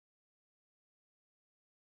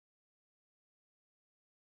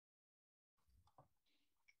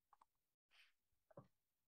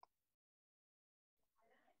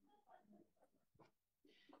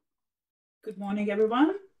Good morning,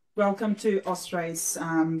 everyone. Welcome to Austrade's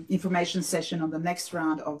information session on the next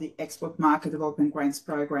round of the Export Market Development Grants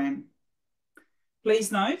Program.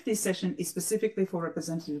 Please note this session is specifically for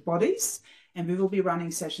representative bodies, and we will be running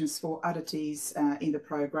sessions for other Ts in the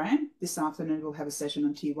program. This afternoon we'll have a session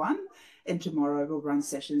on T1, and tomorrow we'll run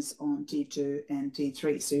sessions on T2 and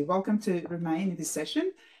T3. So you're welcome to remain in this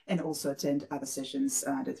session and also attend other sessions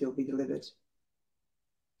that will be delivered.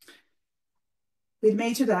 With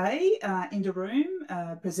me today in the room,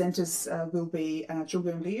 presenters will be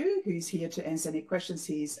Chulgun Liu, who's here to answer any questions.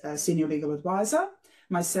 He's a Senior Legal Advisor.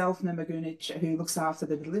 Myself, Nirma Gunic, who looks after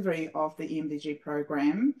the delivery of the EMDG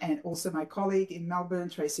program, and also my colleague in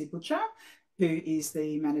Melbourne, Tracy Butcher, who is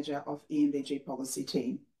the Manager of EMDG Policy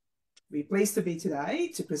Team. We're pleased to be today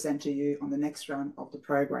to present to you on the next round of the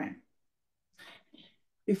program.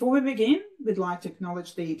 Before we begin, we'd like to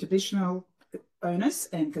acknowledge the traditional owners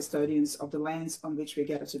and custodians of the lands on which we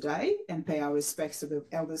gather today and pay our respects to the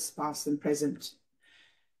elders past and present.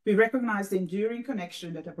 We recognise the enduring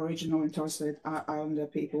connection that Aboriginal and Torres Strait Islander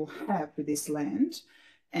people have with this land,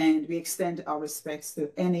 and we extend our respects to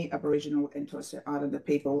any Aboriginal and Torres Strait Islander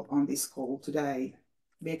people on this call today.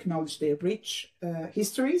 We acknowledge their rich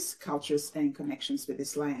histories, cultures and connections with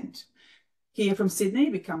this land. Here from Sydney,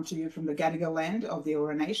 we come to you from the Gadigal land of the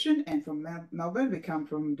Eora Nation, and from Melbourne, we come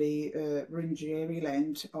from the Wurundjeri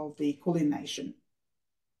land of the Kulin Nation.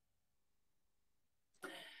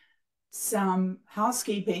 Some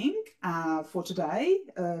housekeeping for today.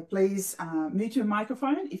 Please mute your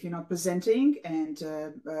microphone if you're not presenting, and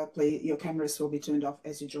please, your cameras will be turned off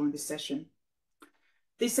as you join this session.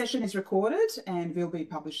 This session is recorded and will be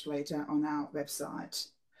published later on our website.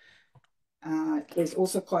 There's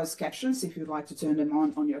also closed captions if you'd like to turn them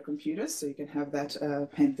on your computers, so you can have that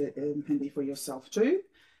handy for yourself too.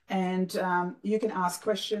 And you can ask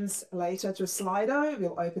questions later to Slido.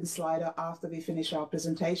 We'll open Slido after we finish our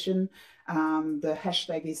presentation. The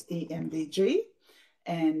hashtag is EMDG,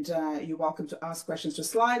 and you're welcome to ask questions to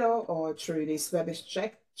Slido or through this WebEx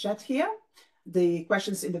chat here. The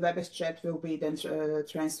questions in the WebEx chat will be then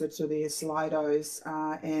transferred to the Slidos,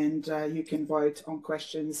 and you can vote on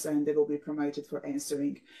questions and they will be promoted for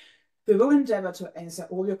answering. We will endeavour to answer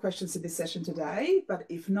all your questions in this session today, but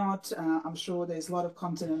if not, I'm sure there's a lot of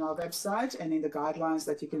content on our website and in the guidelines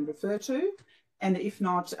that you can refer to. And if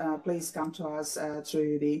not, please come to us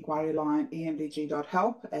through the inquiry line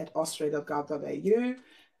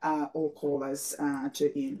emdg.help@austrade.gov.au or call us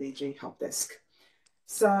to EMDG Help Desk.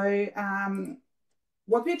 So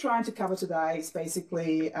what we're trying to cover today is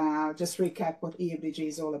basically just recap what EMDG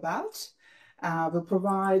is all about. We'll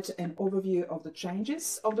provide an overview of the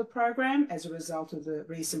changes of the program as a result of the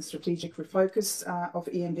recent strategic refocus of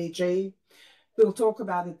EMDG. We'll talk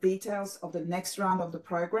about the details of the next round of the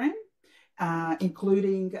program,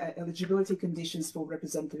 including eligibility conditions for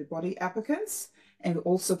representative body applicants, and we'll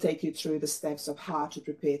also take you through the steps of how to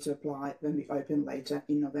prepare to apply when we open later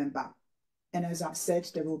in November. And as I've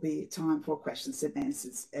said, there will be time for questions and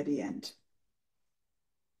answers at the end.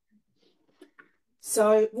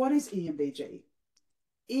 So what is EMDG?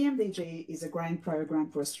 EMDG is a grant program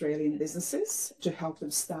for Australian businesses to help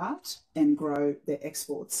them start and grow their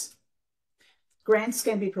exports. Grants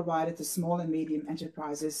can be provided to small and medium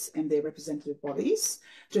enterprises and their representative bodies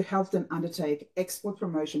to help them undertake export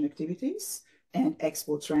promotion activities and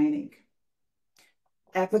export training.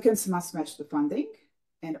 Applicants must match the funding,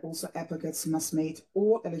 and also applicants must meet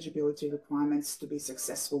all eligibility requirements to be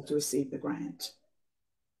successful to receive the grant.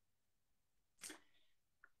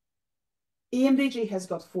 EMDG has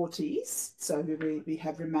got 4 Ts, so we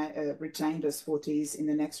have retained those 4 Ts in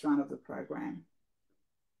the next round of the program.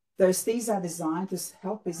 Those Ts are designed to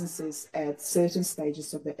help businesses at certain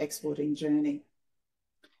stages of their exporting journey.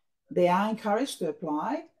 They are encouraged to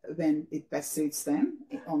apply when it best suits them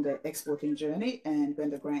on their exporting journey and when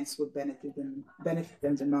the grants would benefit them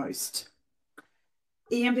the most.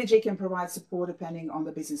 EMDG can provide support depending on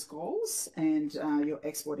the business goals and your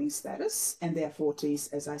exporting status, and there are 4 Ts,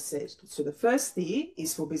 as I said. So the first T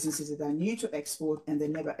is for businesses that are new to export and they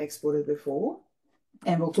never exported before,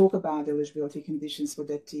 and we'll talk about the eligibility conditions for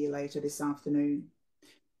that T later this afternoon.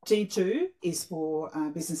 T2 is for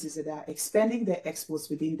businesses that are expanding their exports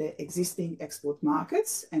within their existing export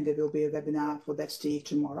markets, and there will be a webinar for that T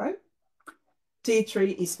tomorrow.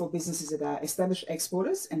 T3 is for businesses that are established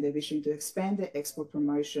exporters and they're wishing to expand their export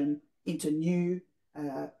promotion into new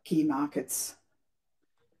key markets.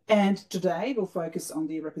 And today we'll focus on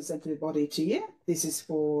the representative body tier. This is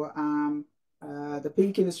for the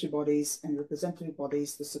peak industry bodies and representative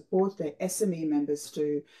bodies to support their SME members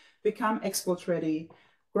to become export ready,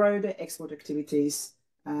 grow their export activities,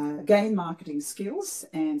 gain marketing skills,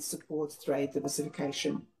 and support trade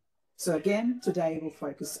diversification. So again, today we'll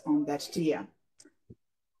focus on that tier.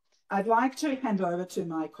 I'd like to hand over to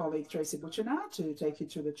my colleague Tracy Butcher now to take you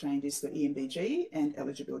through the changes to EMDG and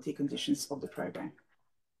eligibility conditions of the program.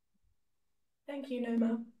 Thank you,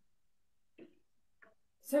 Noma.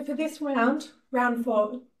 So for this round, round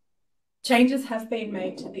 4, changes have been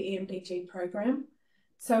made to the EMDG program.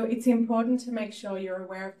 So it's important to make sure you're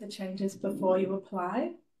aware of the changes before you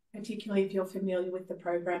apply, particularly if you're familiar with the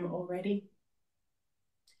program already.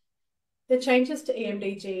 The changes to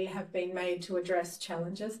EMDG have been made to address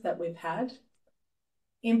challenges that we've had.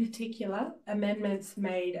 In particular, amendments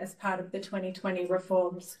made as part of the 2020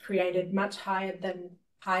 reforms created much higher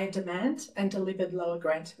demand and delivered lower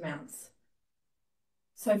grant amounts.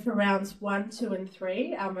 So for rounds 1, 2 and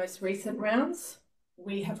 3, our most recent rounds,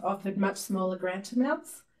 we have offered much smaller grant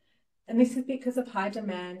amounts. And this is because of high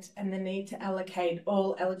demand and the need to allocate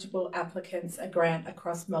all eligible applicants a grant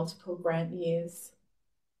across multiple grant years.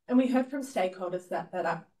 And we heard from stakeholders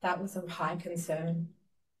that was of high concern.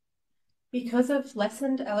 Because of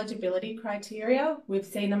lessened eligibility criteria, we've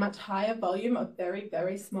seen a much higher volume of very,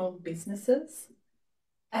 very small businesses.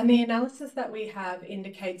 And the analysis that we have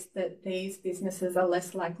indicates that these businesses are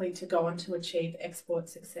less likely to go on to achieve export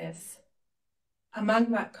success.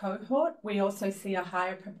 Among that cohort, we also see a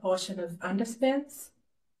higher proportion of underspends,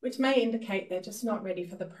 which may indicate they're just not ready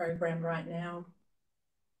for the program right now.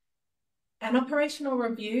 An operational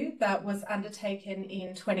review that was undertaken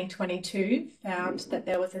in 2022 found that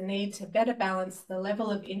there was a need to better balance the level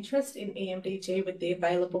of interest in EMDG with the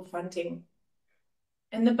available funding.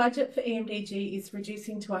 And the budget for EMDG is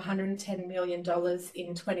reducing to $110 million in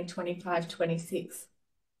 2025-26.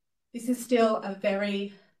 This is still a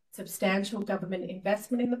very substantial government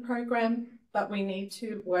investment in the program, but we need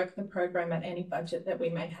to work the program at any budget that we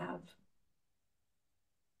may have.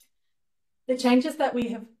 The changes that we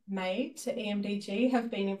have made to EMDG have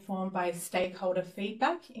been informed by stakeholder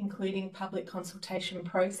feedback, including public consultation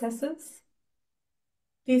processes.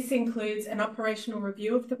 This includes an operational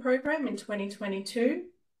review of the program in 2022,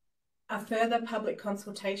 a further public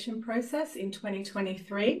consultation process in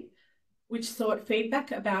 2023, which sought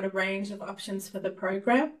feedback about a range of options for the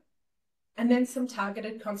program, and then some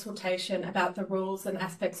targeted consultation about the rules and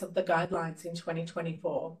aspects of the guidelines in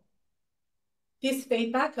 2024. This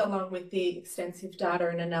feedback, along with the extensive data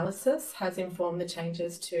and analysis, has informed the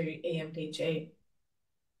changes to EMDG.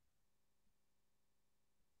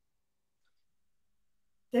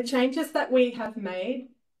 The changes that we have made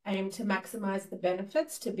aim to maximise the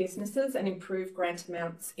benefits to businesses and improve grant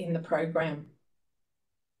amounts in the program.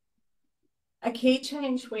 A key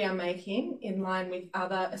change we are making, in line with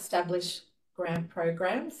other established grant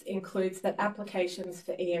programs, includes that applications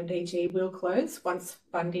for EMDG will close once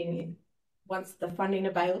the funding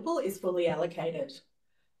available is fully allocated.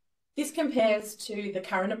 This compares to the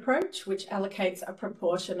current approach, which allocates a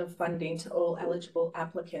proportion of funding to all eligible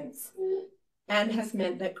applicants, and has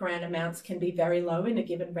meant that grant amounts can be very low in a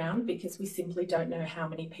given round because we simply don't know how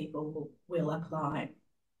many people will apply.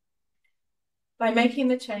 By making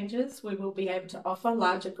the changes, we will be able to offer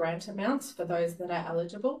larger grant amounts for those that are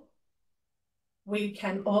eligible. We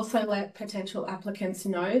can also let potential applicants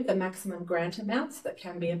know the maximum grant amounts that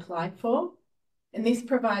can be applied for, and this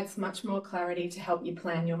provides much more clarity to help you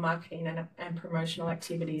plan your marketing and promotional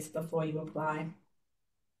activities before you apply.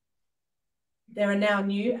 There are now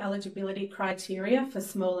new eligibility criteria for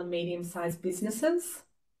small and medium-sized businesses,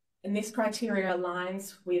 and this criteria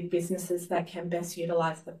aligns with businesses that can best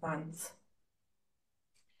utilise the funds.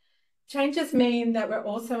 Changes mean that we're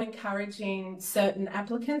also encouraging certain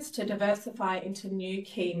applicants to diversify into new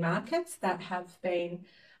key markets that have been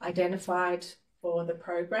identified for the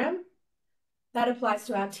program. That applies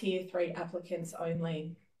to our Tier 3 applicants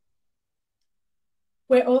only.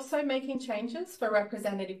 We're also making changes for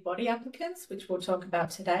representative body applicants, which we'll talk about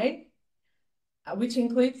today, which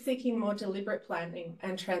includes seeking more deliberate planning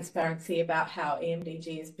and transparency about how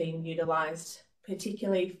EMDG is being utilised,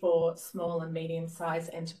 particularly for small and medium-sized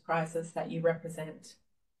enterprises that you represent.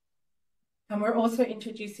 And we're also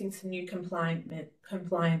introducing some new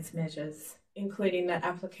compliance measures, including that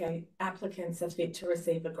applicants are fit to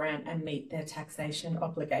receive a grant and meet their taxation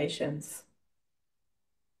obligations.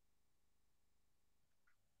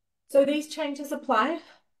 So these changes apply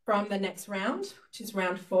from the next round, which is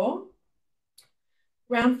round 4.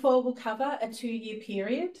 Round 4 will cover a 2-year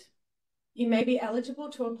period. You may be eligible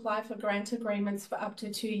to apply for grant agreements for up to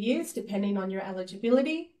 2 years, depending on your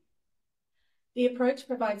eligibility. The approach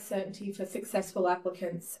provides certainty for successful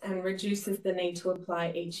applicants and reduces the need to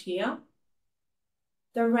apply each year.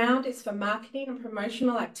 The round is for marketing and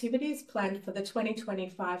promotional activities planned for the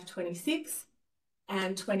 2025-26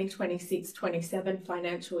 and 2026-27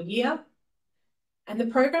 financial year. And the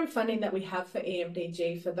program funding that we have for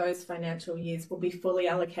EMDG for those financial years will be fully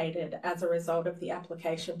allocated as a result of the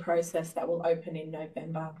application process that will open in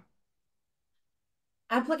November.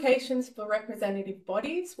 Applications for representative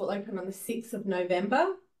bodies will open on the 6th of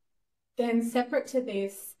November. Then separate to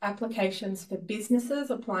this, applications for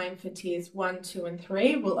businesses applying for tiers 1, 2 and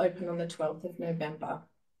 3 will open on the 12th of November.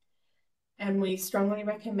 And we strongly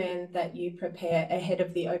recommend that you prepare ahead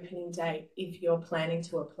of the opening date if you're planning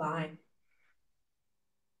to apply.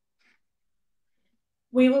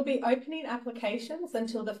 We will be opening applications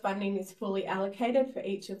until the funding is fully allocated for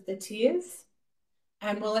each of the tiers,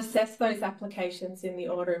 and we'll assess those applications in the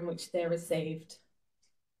order in which they're received.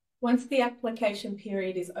 Once the application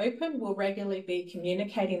period is open, we'll regularly be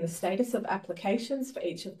communicating the status of applications for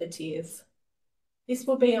each of the tiers. This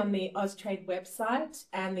will be on the Austrade website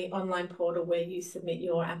and the online portal where you submit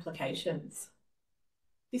your applications.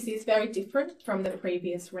 This is very different from the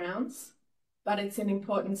previous rounds, but it's an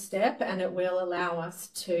important step and it will allow us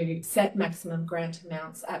to set maximum grant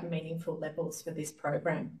amounts at meaningful levels for this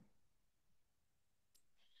program.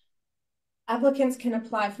 Applicants can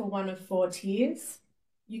apply for one of 4 tiers.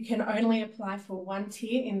 You can only apply for one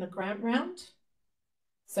tier in the grant round.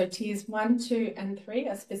 So tiers 1, 2 and 3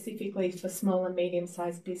 are specifically for small and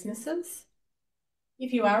medium-sized businesses.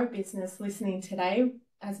 If you are a business listening today,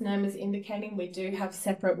 as Nirma's indicating, we do have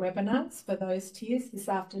separate webinars for those tiers this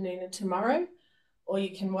afternoon and tomorrow, or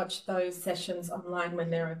you can watch those sessions online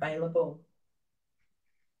when they're available.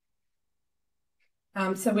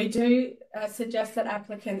 So we do suggest that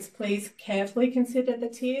applicants please carefully consider the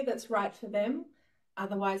tier that's right for them,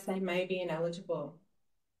 otherwise they may be ineligible.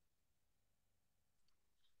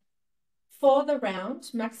 For the round,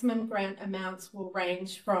 maximum grant amounts will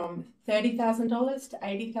range from $30,000 to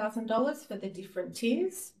 $80,000 for the different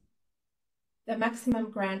tiers. The maximum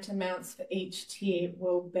grant amounts for each tier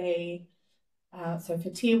will be, so for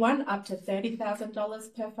tier 1 up to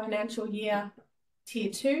 $30,000 per financial year, tier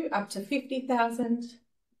 2 up to $50,000,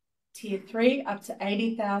 tier 3 up to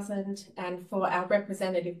 $80,000, and for our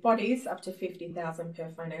representative bodies up to $50,000 per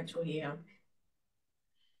financial year.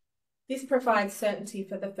 This provides certainty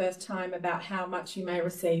for the first time about how much you may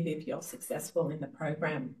receive if you're successful in the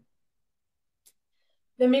program.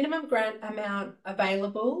 The minimum grant amount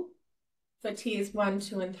available for tiers 1,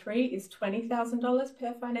 2 and 3 is $20,000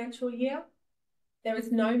 per financial year. There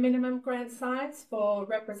is no minimum grant size for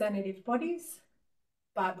representative bodies,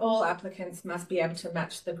 but all applicants must be able to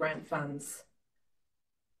match the grant funds.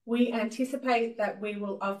 We anticipate that we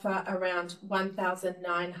will offer around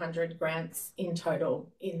 1,900 grants in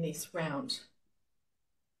total in this round.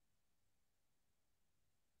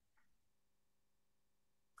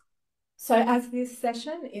 So as this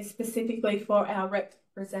session is specifically for our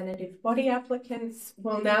representative body applicants,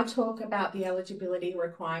 we'll now talk about the eligibility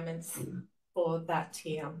requirements for that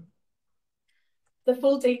tier. The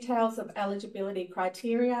full details of eligibility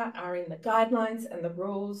criteria are in the guidelines and the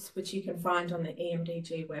rules, which you can find on the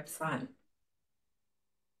EMDG website.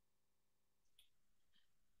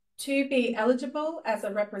 To be eligible as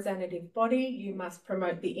a representative body, you must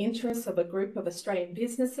promote the interests of a group of Australian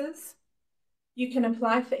businesses. You can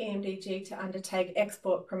apply for EMDG to undertake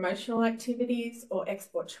export promotional activities or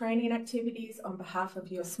export training activities on behalf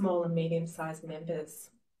of your small and medium-sized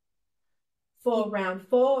members. For round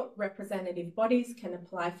 4, representative bodies can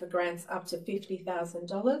apply for grants up to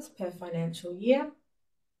 $50,000 per financial year,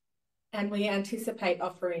 and we anticipate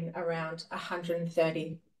offering around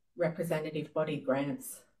 130 representative body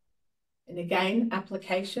grants. And again,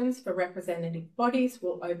 applications for representative bodies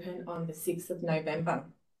will open on the 6th of November.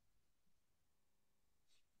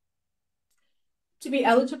 To be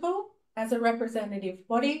eligible as a representative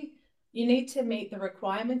body, you need to meet the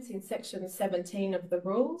requirements in section 17 of the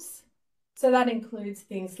rules. So that includes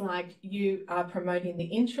things like you are promoting the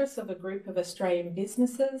interests of a group of Australian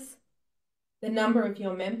businesses. The number of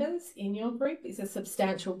your members in your group is a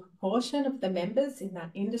substantial proportion of the members in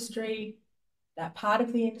that industry, that part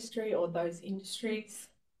of the industry or those industries,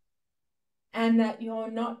 and that you're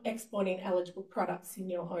not exporting eligible products in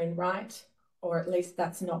your own right, or at least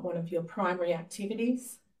that's not one of your primary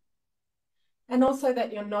activities. And also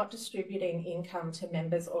that you're not distributing income to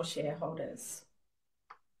members or shareholders.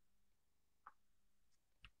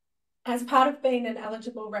 As part of being an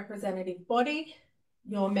eligible representative body,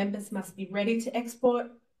 your members must be ready to export,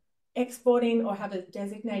 exporting or have a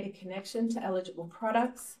designated connection to eligible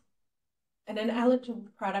products. And an eligible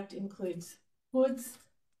product includes goods,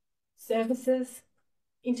 services,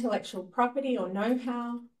 intellectual property or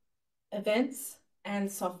know-how, events,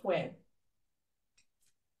 and software.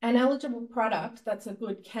 An eligible product that's a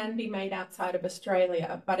good can be made outside of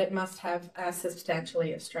Australia, but it must have a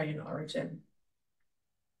substantially Australian origin.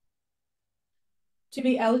 To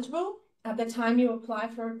be eligible, at the time you apply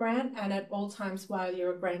for a grant and at all times while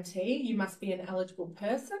you're a grantee, you must be an eligible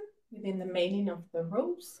person within the meaning of the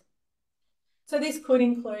rules. So this could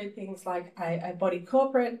include things like a body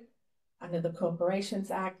corporate under the Corporations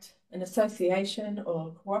Act, an association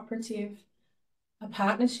or cooperative, a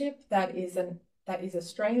partnership that is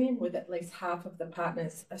Australian with at least half of the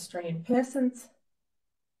partners Australian persons,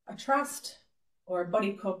 a trust, or a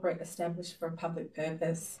body corporate established for a public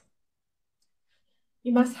purpose.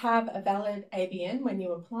 You must have a valid ABN when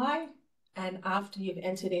you apply and after you've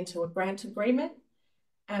entered into a grant agreement,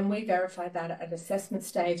 and we verify that at assessment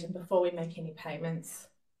stage and before we make any payments.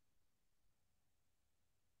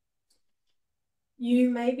 You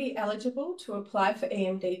may be eligible to apply for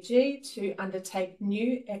EMDG to undertake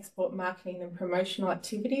new export marketing and promotional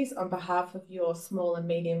activities on behalf of your small and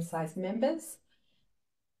medium-sized members,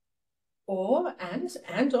 or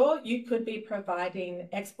you could be providing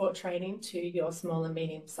export training to your small and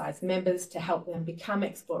medium-sized members to help them become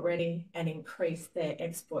export ready and increase their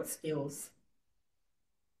export skills.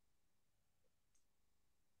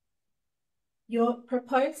 Your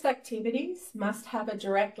proposed activities must have a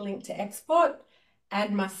direct link to export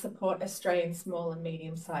and must support Australian small and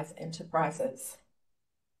medium-sized enterprises.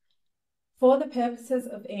 For the purposes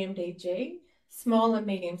of EMDG, small and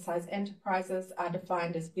medium-sized enterprises are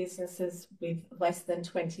defined as businesses with less than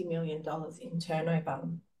 $20 million in turnover.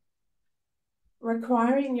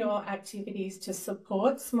 Requiring your activities to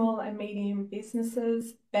support small and medium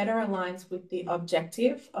businesses better aligns with the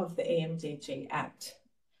objective of the EMDG Act.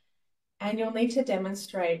 And you'll need to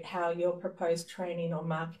demonstrate how your proposed training or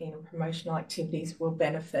marketing and promotional activities will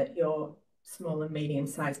benefit your small and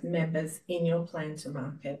medium-sized members in your plan to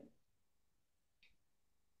market.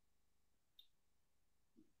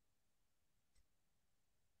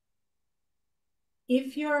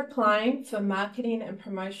 If you're applying for marketing and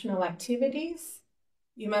promotional activities,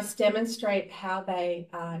 you must demonstrate how they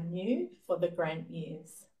are new for the grant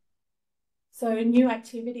years. So new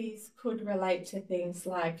activities could relate to things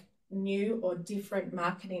like new or different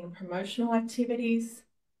marketing and promotional activities,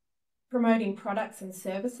 promoting products and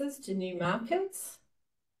services to new markets,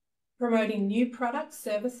 promoting new products,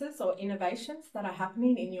 services or innovations that are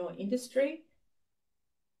happening in your industry,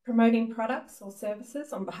 promoting products or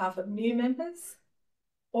services on behalf of new members,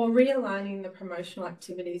 or realigning the promotional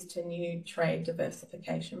activities to new trade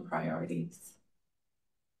diversification priorities.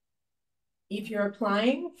 If you're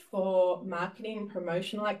applying for marketing and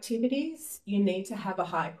promotional activities, you need to have a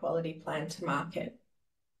high quality plan to market.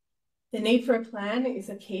 The need for a plan is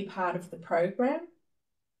a key part of the program,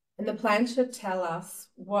 and the plan should tell us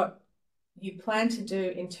what you plan to do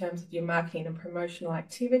in terms of your marketing and promotional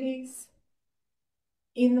activities.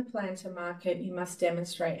 In the plan to market, you must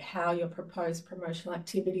demonstrate how your proposed promotional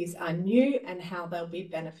activities are new and how they'll be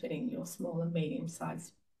benefiting your small and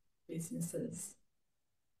medium-sized businesses.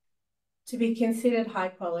 To be considered high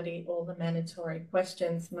quality, all the mandatory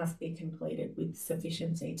questions must be completed with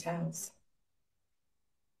sufficient details.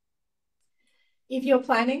 If you're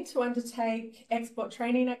planning to undertake export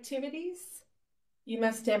training activities, you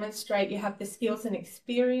must demonstrate you have the skills and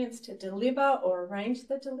experience to deliver or arrange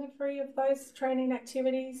the delivery of those training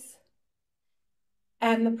activities.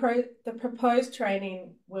 And the proposed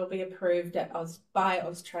training will be approved by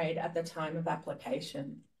Austrade at the time of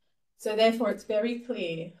application. So therefore, it's very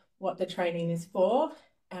clear what the training is for,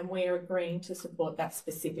 and we're agreeing to support that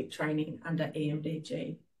specific training under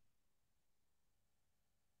EMDG.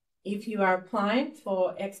 If you are applying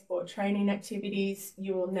for export training activities,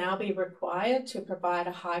 you will now be required to provide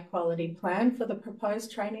a high quality plan for the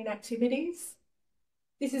proposed training activities.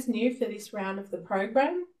 This is new for this round of the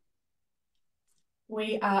program.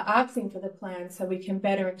 We are asking for the plan so we can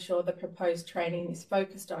better ensure the proposed training is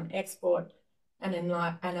focused on export and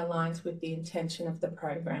aligns with the intention of the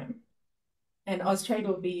program. And Austrade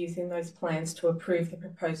will be using those plans to approve the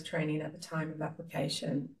proposed training at the time of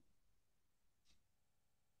application.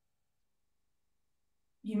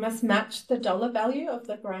 You must match the dollar value of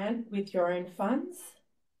the grant with your own funds.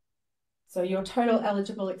 So your total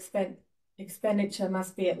eligible expenditure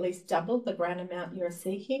must be at least double the grant amount you're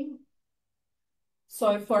seeking.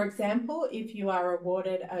 So for example, if you are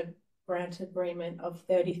awarded a grant agreement of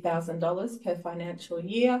 $30,000 per financial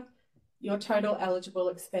year, your total eligible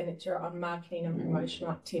expenditure on marketing and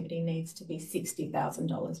promotional activity needs to be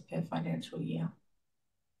 $60,000 per financial year.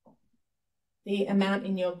 The amount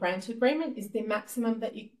in your grant agreement is the maximum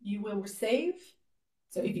that you will receive.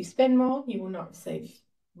 So if you spend more, you will not receive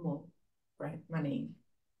more grant money.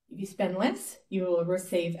 If you spend less, you will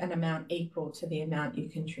receive an amount equal to the amount you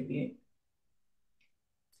contribute.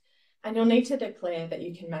 And you'll need to declare that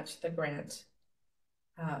you can match the grant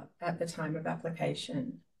at the time of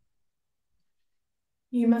application.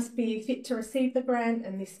 You must be fit to receive the grant,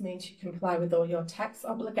 and this means you comply with all your tax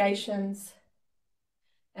obligations,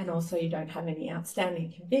 and also you don't have any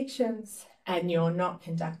outstanding convictions, and you're not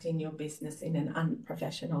conducting your business in an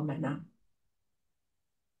unprofessional manner.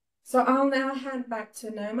 So I'll now hand back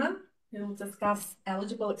to Nirma, who will discuss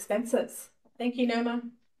eligible expenses. Thank you, Nirma.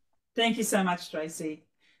 Thank you so much, Tracy.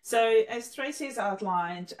 So as Tracy has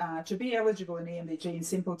outlined, to be eligible in EMDG in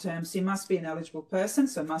simple terms, you must be an eligible person,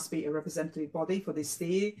 so must be a representative body for this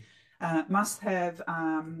tier, must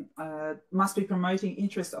be promoting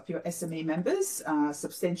interest of your SME members,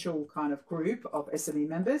 substantial kind of group of SME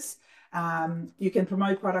members. You can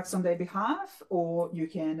promote products on their behalf, or you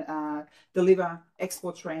can deliver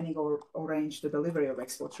export training or arrange the delivery of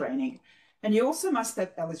export training. And you also must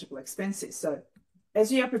have eligible expenses. So as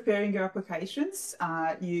you are preparing your applications,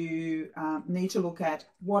 you need to look at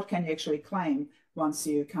what can you actually claim once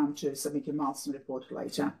you come to submit your milestone report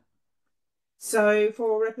later. So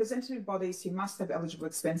for representative bodies, you must have eligible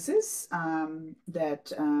expenses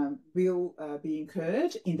that will be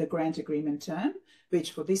incurred in the grant agreement term,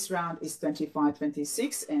 which for this round is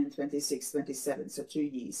 25-26 and 26-27, so 2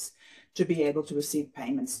 years, to be able to receive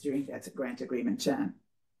payments during that grant agreement term.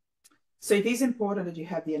 So it is important that you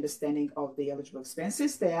have the understanding of the eligible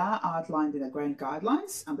expenses. They are outlined in the grant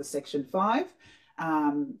guidelines under Section 5,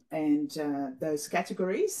 and those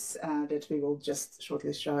categories that we will just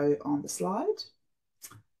shortly show on the slide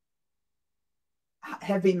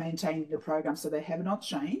have been maintained in the program, so they have not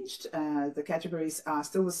changed. The categories are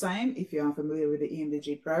still the same if you are familiar with the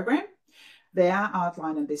EMDG program. They are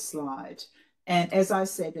outlined on this slide. And as I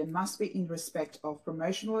said, they must be in respect of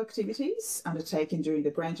promotional activities undertaken during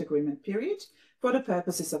the grant agreement period for the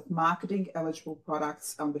purposes of marketing eligible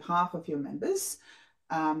products on behalf of your members.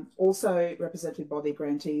 Also, representative body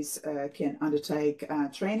grantees can undertake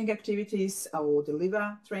training activities or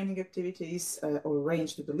deliver training activities or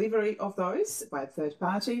arrange the delivery of those by a third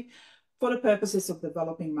party for the purposes of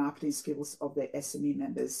developing marketing skills of their SME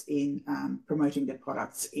members in promoting their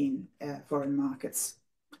products in foreign markets.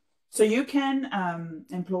 So you can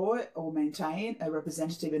employ or maintain a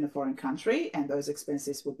representative in a foreign country, and those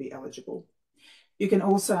expenses will be eligible. You can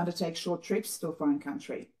also undertake short trips to a foreign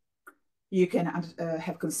country. You can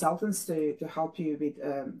have consultants to help you with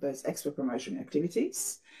those extra promotion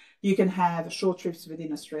activities. You can have short trips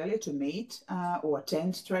within Australia to meet or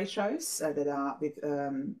attend trade shows that are with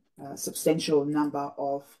a substantial number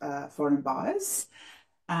of foreign buyers.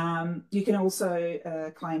 You can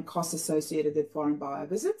also claim costs associated with foreign buyer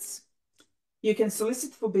visits. You can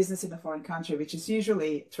solicit for business in a foreign country, which is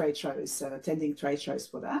usually trade shows, so attending trade shows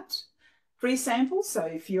for that. Free samples, so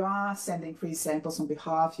if you are sending free samples on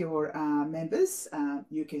behalf of your members,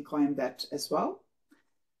 you can claim that as well.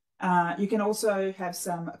 You can also have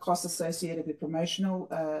some costs associated with promotional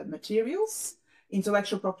materials,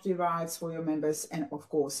 intellectual property rights for your members, and of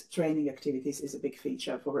course, training activities is a big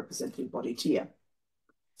feature for representative body tier.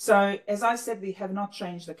 So as I said, we have not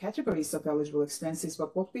changed the categories of eligible expenses,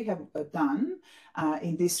 but what we have done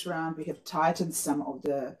in this round, we have tightened some of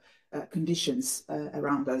the conditions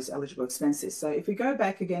around those eligible expenses. So if we go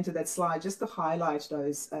back again to that slide, just to highlight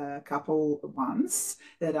those couple ones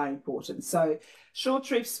that are important. So short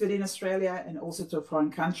trips within Australia and also to a foreign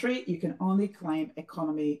country, you can only claim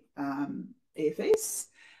economy airfares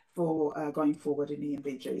for going forward in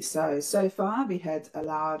EMDG. So far we had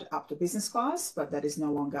allowed up to business class, but that is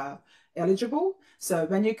no longer eligible. So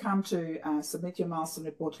when you come to submit your milestone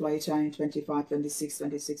report later in 25, 26,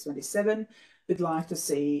 26, 27, we'd like to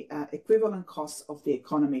see equivalent costs of the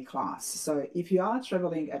economy class. So if you are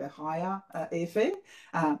traveling at a higher airfare,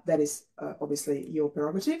 that is obviously your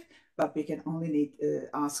prerogative, but we can only need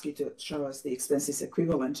ask you to show us the expenses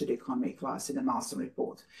equivalent to the economy class in the milestone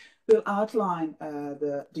report. We'll outline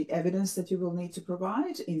the evidence that you will need to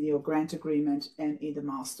provide in your grant agreement and in the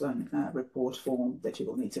milestone report form that you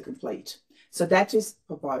will need to complete. So that is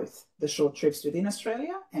for both the short trips within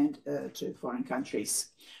Australia and to foreign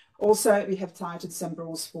countries. Also, we have tightened some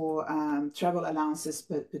rules for travel allowances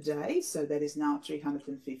per day. So that is now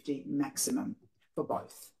 350 maximum for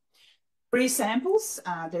both. Free samples,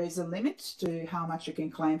 there is a limit to how much you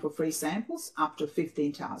can claim for free samples, up to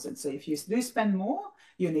 15,000. So if you do spend more,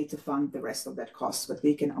 you need to fund the rest of that cost, but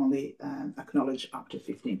we can only acknowledge up to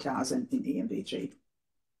 15,000 in EMDG.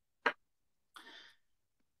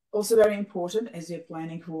 Also very important as you're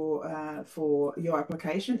planning for your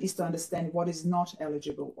application is to understand what is not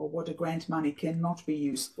eligible or what the grant money cannot be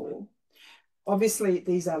used for. Obviously,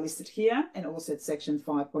 these are listed here and also at section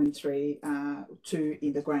 5.3.2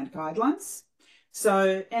 in the grant guidelines.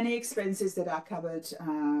 So any expenses that are covered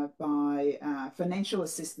by financial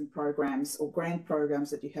assistance programs or grant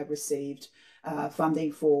programs that you have received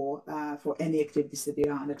funding for any activities that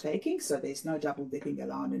you are undertaking. So there's no double dipping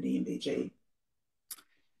allowed in EMDG.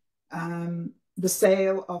 The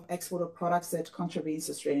sale of export of products that contravenes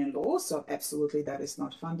Australian law. So absolutely that is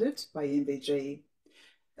not funded by EMDG.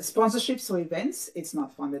 Sponsorships or events, it's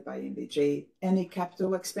not funded by EMDG. Any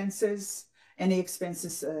capital expenses, any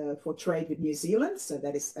expenses for trade with New Zealand, so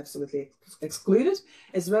that is absolutely excluded,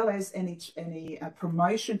 as well as any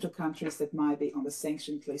promotion to countries that might be on the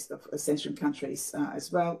sanctioned list of sanctioned countries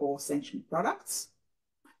as well, or sanctioned products.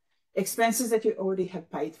 Expenses that you already have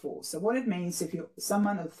paid for. So what it means, if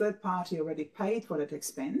someone, a third party, already paid for that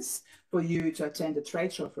expense for you to attend a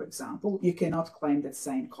trade show, for example, you cannot claim that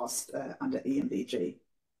same cost under EMDG.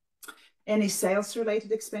 Any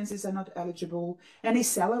sales-related expenses are not eligible. Any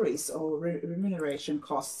salaries or remuneration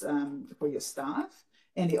costs for your staff.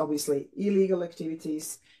 Any, obviously, illegal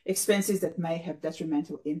activities, expenses that may have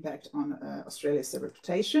detrimental impact on Australia's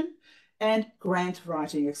reputation, and grant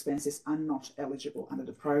writing expenses are not eligible under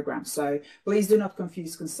the program. So please do not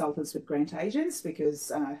confuse consultants with grant agents,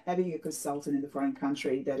 because having a consultant in the foreign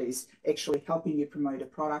country that is actually helping you promote the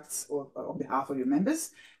products or on behalf of your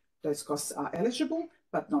members, those costs are eligible,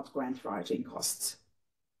 but not grant writing costs.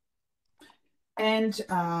 And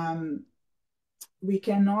we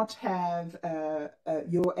cannot have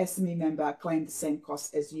your SME member claim the same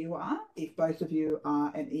cost as you are if both of you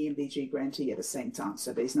are an EMDG grantee at the same time.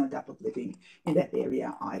 So there's no double living in that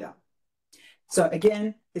area either. So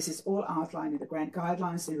again, this is all outlined in the grant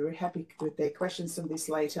guidelines, and we're happy to take questions on this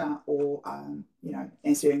later, or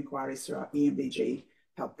answer your inquiries through our EMDG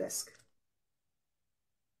help desk.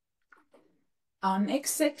 Our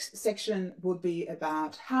next section would be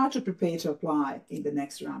about how to prepare to apply in the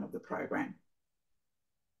next round of the program.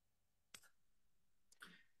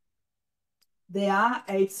 There are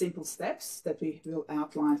 8 simple steps that we will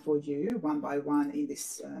outline for you one by one in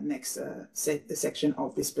this next section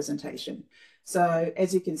of this presentation. So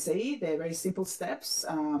as you can see, they're very simple steps,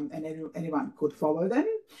 and anyone could follow them.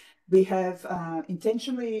 We have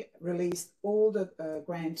intentionally released all the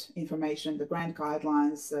grant information, the grant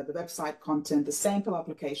guidelines, the website content, the sample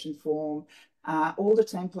application form, all the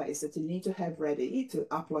templates that you need to have ready to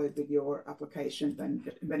upload with your application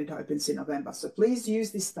when it opens in November. So please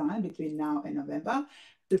use this time between now and November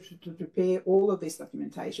to prepare all of this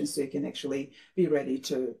documentation so you can actually be ready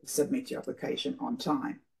to submit your application on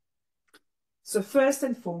time. So first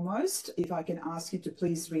and foremost, if I can ask you to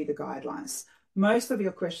please read the guidelines. Most of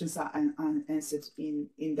your questions are unanswered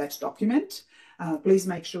in that document. Please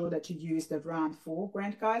make sure that you use the round 4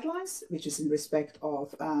 grant guidelines, which is in respect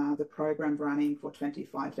of the program running for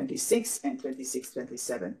 25-26 and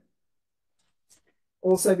 26-27.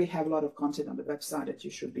 Also, we have a lot of content on the website that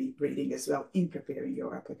you should be reading as well in preparing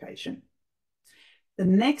your application. The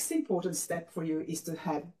next important step for you is to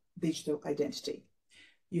have digital identity.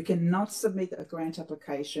 You cannot submit a grant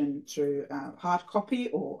application through hard copy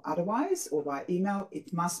or otherwise, or by email.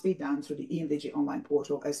 It must be done through the EMDG online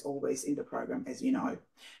portal, as always in the program, as you know,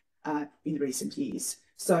 in recent years.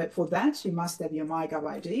 So for that, you must have your MyGov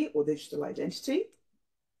ID or digital identity.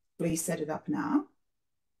 Please set it up now.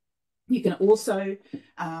 You can also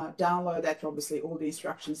download that, obviously, all the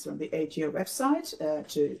instructions from the ATO website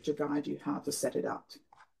to guide you how to set it up.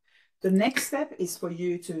 The next step is for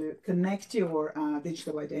you to connect your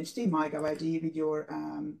digital identity, MyGov ID, with your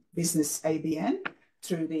business ABN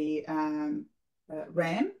through the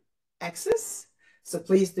RAM access. So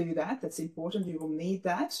please do that. That's important. You will need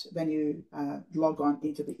that when you log on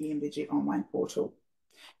into the EMDG online portal.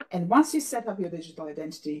 And once you set up your digital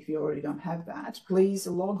identity, if you already don't have that, please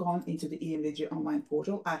log on into the EMDG online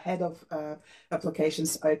portal ahead of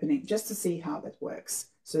applications opening, just to see how that works,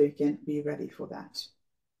 so you can be ready for that.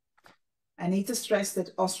 I need to stress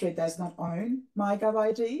that Austrade does not own MyGov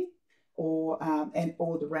ID or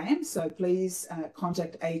the RAM, so please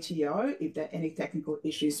contact ATO if there are any technical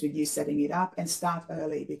issues with you setting it up, and start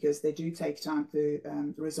early, because they do take time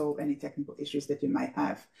to resolve any technical issues that you may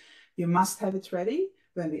have. You must have it ready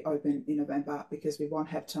when we open in November, because we won't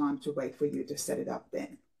have time to wait for you to set it up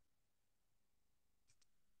then.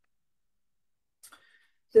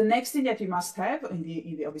 The next thing that you must have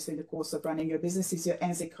obviously in the course of running your business is your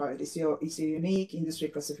ANZI code. It's your unique industry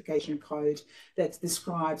classification code that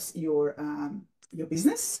describes your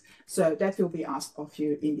business. So that will be asked of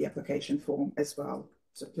you in the application form as well.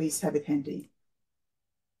 So please have it handy.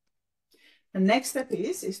 The next step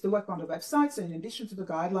is to work on the website. So in addition to the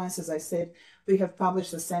guidelines, as I said, we have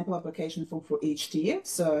published a sample application form for each tier.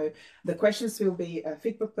 So the questions will be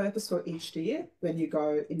fit for purpose for each tier when you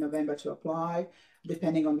go in November to apply,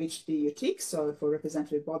 depending on which tier you tick. So for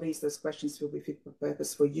representative bodies, those questions will be fit for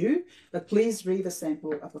purpose for you. But please read the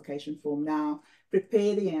sample application form now.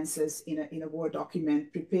 Prepare the answers in a Word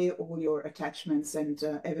document. Prepare all your attachments and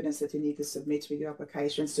evidence that you need to submit with your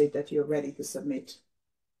application so that you're ready to submit.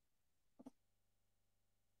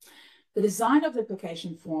 The design of the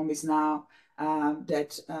application form is now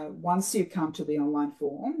that once you come to the online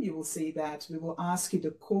form, you will see that we will ask you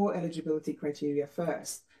the core eligibility criteria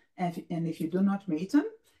first. And if you do not meet them,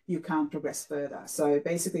 you can't progress further. So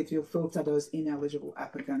basically, it will filter those ineligible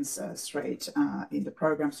applicants straight in the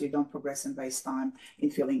program so you don't progress and waste time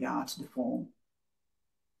in filling out the form.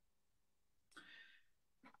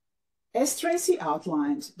 As Tracy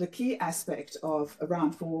outlined, the key aspect of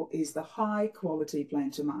Round 4 is the high quality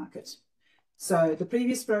plan to market. So the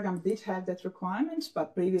previous program did have that requirement,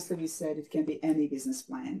 but previously we said it can be any business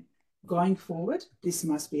plan. Going forward, this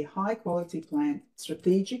must be a high quality plan,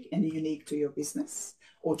 strategic and unique to your business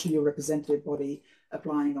or to your representative body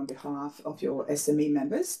applying on behalf of your SME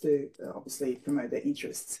members to obviously promote their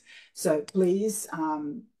interests. So please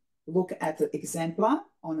look at the exemplar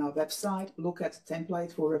on our website, look at the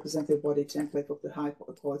template for representative body template of the high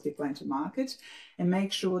quality plan to market, and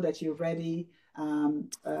make sure that you're ready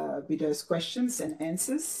with those questions and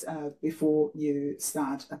answers before you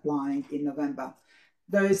start applying in November.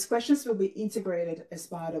 Those questions will be integrated as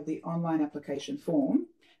part of the online application form.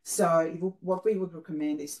 So what we would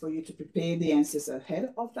recommend is for you to prepare the answers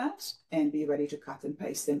ahead of that and be ready to cut and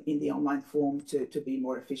paste them in the online form to be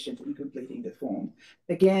more efficient in completing the form.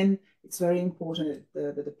 Again, it's very important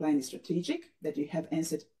that the plan is strategic, that you have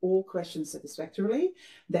answered all questions satisfactorily,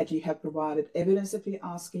 that you have provided evidence that we're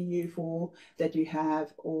asking you for, that you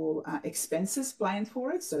have all expenses planned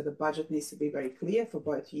for it. So the budget needs to be very clear for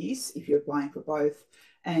both years if you're applying for both,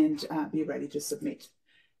 and be ready to submit.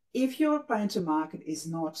 If your plan to market is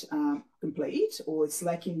not complete or it's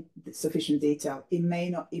lacking sufficient detail, it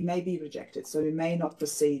may be rejected. So we may not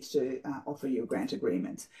proceed to offer you a grant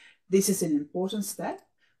agreement. This is an important step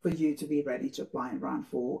for you to be ready to apply in Round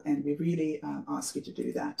 4, and we really ask you to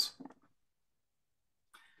do that.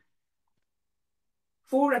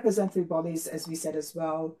 For representative bodies, as we said as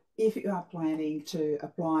well, if you are planning to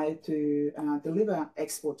apply to deliver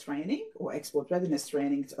export training or export readiness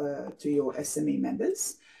training to your SME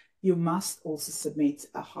members, you must also submit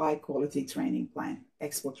a high quality training plan,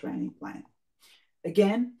 export training plan.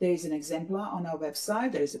 Again, there is an exemplar on our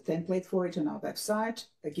website. There is a template for it on our website.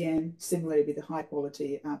 Again, similarly with the high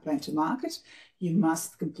quality plan to market, you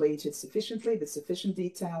must complete it sufficiently with sufficient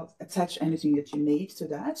detail, attach anything that you need to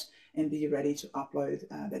that, and be ready to upload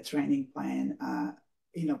that training plan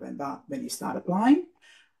in November when you start applying.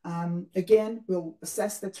 Again, we'll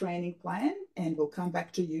assess the training plan and we'll come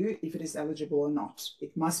back to you if it is eligible or not.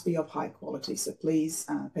 It must be of high quality, so please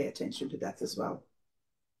pay attention to that as well.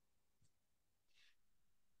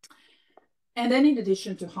 And then in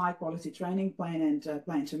addition to high quality training plan and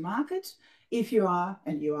plan to market, if you're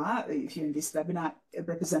in this webinar a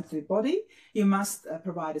representative body, you must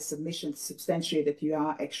provide a submission to substantiate that you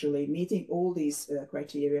are actually meeting all these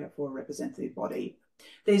criteria for a representative body.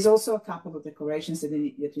 There's also a couple of declarations that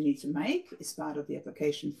you need to make as part of the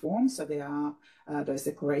application form. So there are those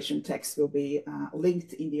declaration texts will be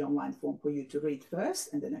linked in the online form for you to read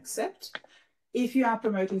first and then accept. If you are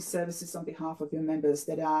promoting services on behalf of your members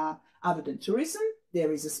that are other than tourism,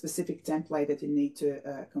 there is a specific template that you need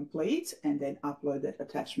to complete and then upload that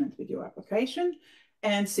attachment with your application.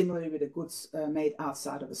 And similarly with the goods made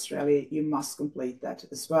outside of Australia, you must complete that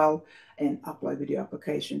as well and upload with your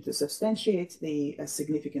application to substantiate the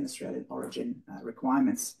significant Australian origin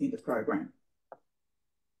requirements in the program.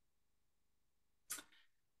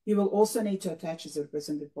 You will also need to attach as a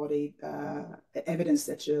representative body evidence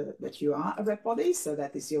that you are a rep body. So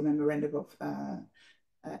that is your memorandum of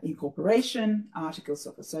incorporation, articles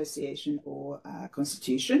of association, or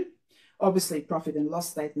constitution. Obviously, profit and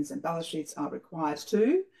loss statements and balance sheets are required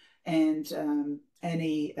too, and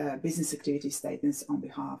any business activity statements on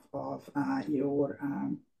behalf of your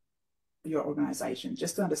organisation,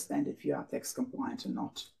 just to understand if you are tax compliant or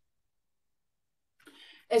not.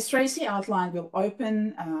 As Tracy outlined, we'll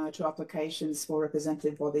open to applications for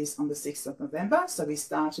representative bodies on the 6th of November. So we're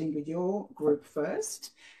starting with your group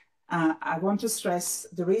first. I want to stress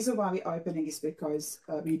the reason why we're opening is because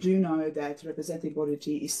we do know that representative body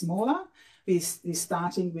T is smaller. We're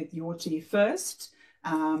starting with your T first,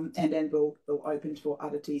 and then we'll open for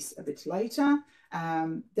other Ts a bit later.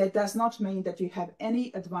 That does not mean that you have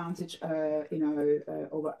any advantage,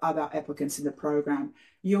 over other applicants in the program.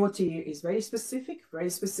 Your tier is very specific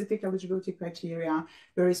eligibility criteria,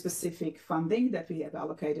 very specific funding that we have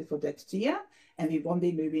allocated for that tier, and we won't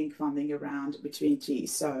be moving funding around between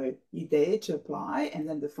tiers. So you're there to apply, and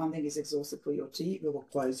then the funding is exhausted for your tier, we will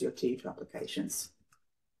close your tier to applications.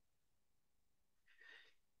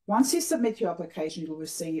 Once you submit your application, you'll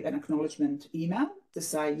receive an acknowledgement email to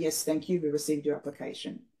say, yes, thank you, we received your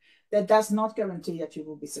application. That does not guarantee that you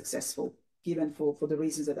will be successful, given for the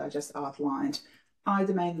reasons that I just outlined. High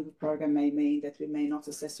demand of the program may mean that we may not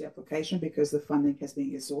assess your application because the funding has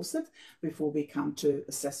been exhausted before we come to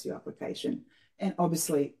assess your application. And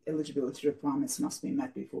obviously, eligibility requirements must be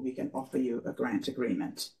met before we can offer you a grant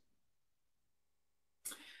agreement.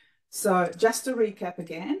 So just to recap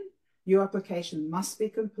again, your application must be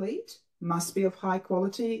complete, must be of high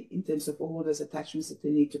quality in terms of all of those attachments that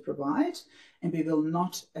you need to provide, and we will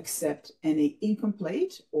not accept any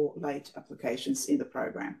incomplete or late applications in the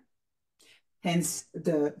program. Hence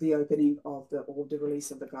the opening of the release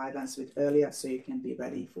of the guidelines with earlier, so you can be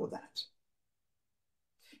ready for that.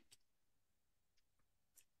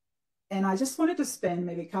 And I just wanted to spend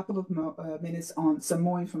maybe a couple of minutes on some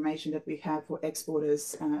more information that we have for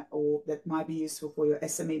exporters or that might be useful for your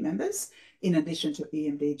SME members, in addition to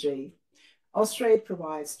EMDG. Austrade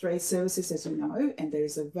provides trade services, as you know, and there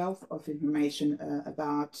is a wealth of information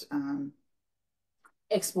about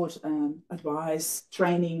export advice,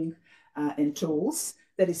 training, and tools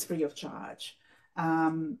that is free of charge.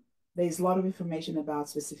 There's a lot of information about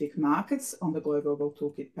specific markets on the Global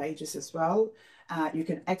Toolkit pages as well. You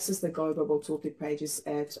can access the Global Toolkit pages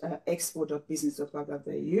at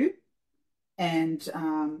export.business.gov.au. And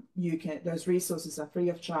those resources are free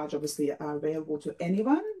of charge, obviously are available to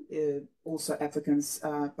anyone, also applicants,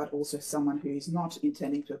 but also someone who is not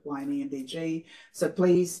intending to apply an EMDG. So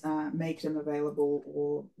please make them available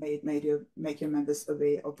or make your members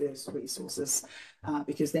aware of those resources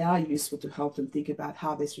because they are useful to help them think about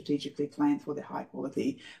how they strategically plan for their high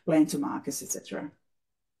quality plan to markets, etc.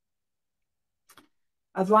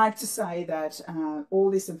 I'd like to say that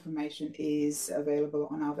all this information is available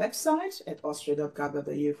on our website at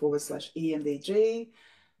austrade.gov.au/EMDG.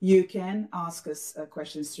 You can ask us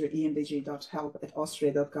questions through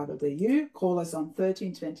emdg.help@austrade.gov.au. Call us on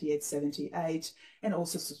 13 28 78 and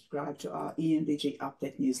also subscribe to our EMDG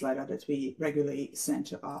update newsletter that we regularly send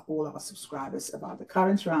to all our subscribers about the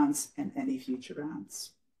current rounds and any future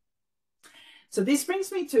rounds. So this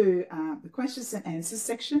brings me to the questions and answers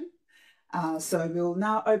section. So we'll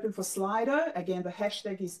now open for Slido. Again, the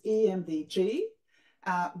hashtag is EMDG.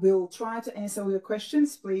 We'll try to answer all your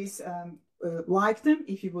questions. Please like them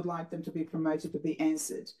if you would like them to be promoted to be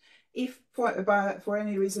answered. If for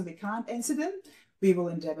any reason we can't answer them, we will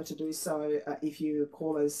endeavour to do so if you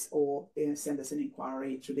call us or send us an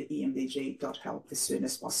inquiry through the emdg.help as soon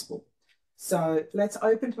as possible. So let's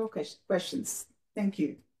open for questions. Thank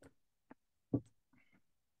you.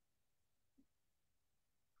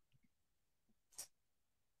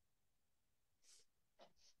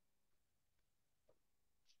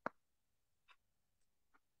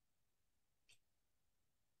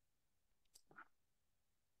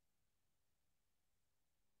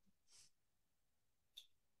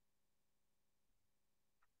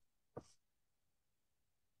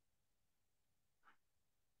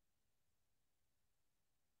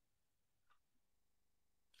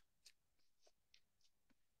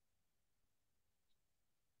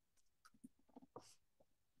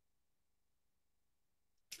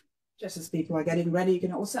 Just as people are getting ready, you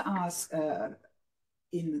can also ask in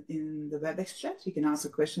the WebEx chat, you can ask a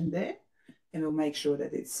question there, and we'll make sure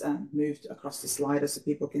that it's moved across the slider so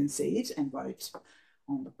people can see it and vote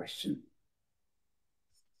on the question.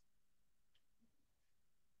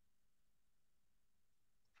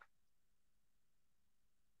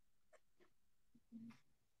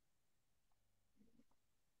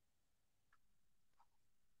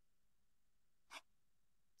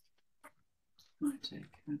 Might take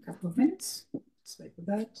a couple of minutes. Let's wait for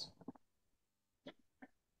that.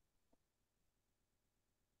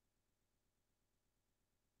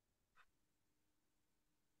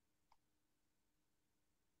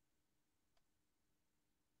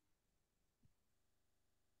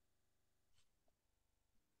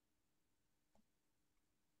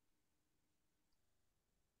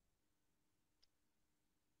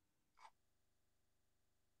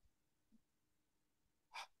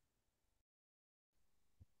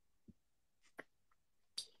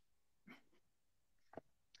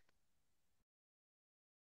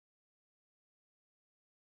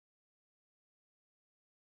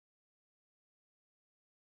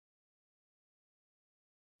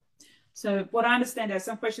 So what I understand, there are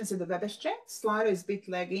some questions in the Webex chat. Slido is a bit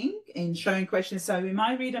lagging in showing questions, so we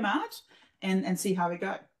might read them out and see how we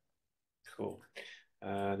go. Cool.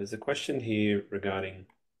 There's a question here regarding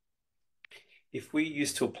if we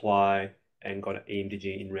used to apply and got an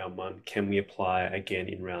EMDG in round 1, can we apply again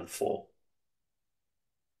in round 4?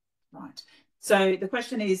 Right. So the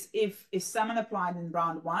question is, if someone applied in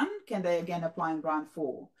round 1, can they again apply in round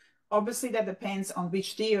 4? Obviously, that depends on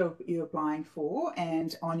which tier you're applying for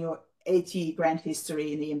and on your AT grant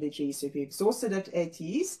history in the EMDG. So if you're exhausted at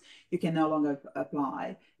ATs, you can no longer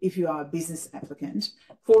apply. If you are a business applicant,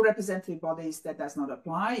 for representative bodies, that does not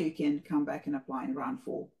apply. You can come back and apply in round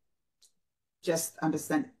 4. Just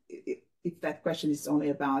understand if that question is only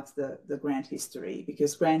about the grant history,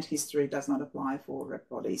 because grant history does not apply for rep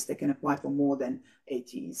bodies. They can apply for more than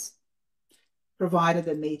ATs, provided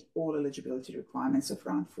they meet all eligibility requirements of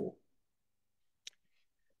round 4.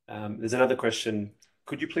 There's another question.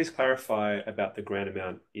 Could you please clarify about the grant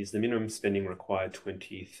amount? Is the minimum spending required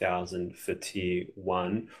 20,000 for tier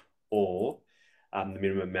 1, or the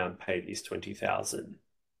minimum amount paid is 20,000?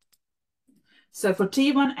 So for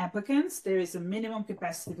tier 1 applicants, there is a minimum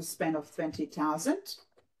capacity to spend of 20,000.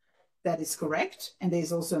 That is correct. And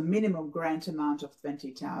there's also a minimum grant amount of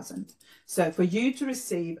 20,000. So for you to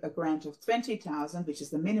receive a grant of 20,000, which is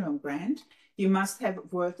the minimum grant, you must have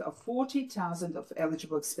worth of 40,000 of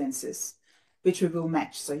eligible expenses, which we will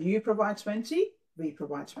match. So you provide 20, we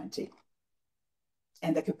provide 20.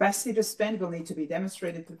 And the capacity to spend will need to be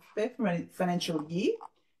demonstrated for the financial year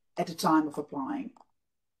at the time of applying.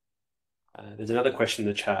 There's another question in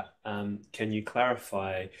the chat. Can you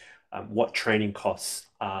clarify what training costs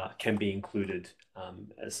can be included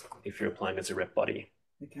as if you're applying as a rep body?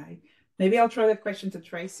 Okay. Maybe I'll throw that question to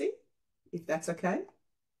Tracy, if that's okay.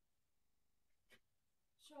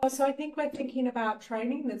 Sure. So I think we're thinking about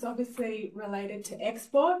training that's obviously related to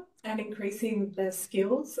export and increasing the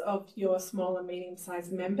skills of your small and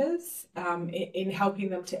medium-sized members in helping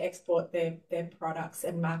them to export their products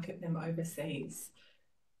and market them overseas.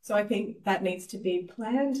 So I think that needs to be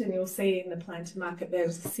planned, and you'll see in the plan to market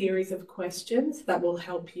there's a series of questions that will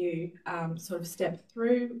help you sort of step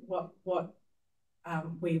through what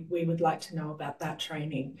we would like to know about that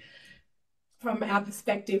training. From our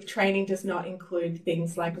perspective, training does not include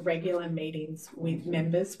things like regular meetings with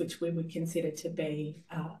members, which we would consider to be,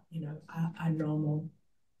 a normal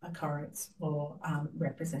occurrence for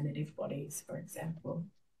representative bodies, for example.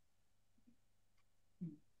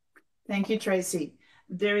 Thank you, Tracy.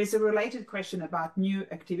 There is a related question about new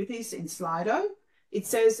activities in Slido. It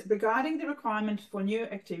says, regarding the requirement for new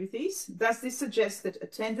activities, does this suggest that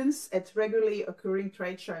attendance at regularly occurring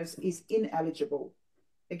trade shows is ineligible?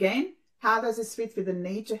 Again, how does this fit with the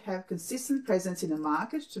need to have consistent presence in the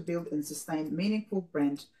market to build and sustain meaningful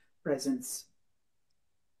brand presence?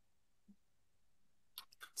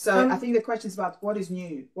 So I think the question is about what is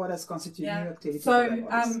new, what does constitute new activity. So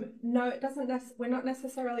no, it doesn't. We're not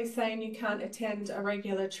necessarily saying you can't attend a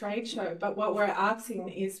regular trade show, but what we're asking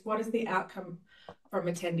is what is the outcome from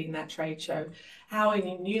attending that trade show? How are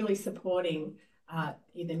you newly supporting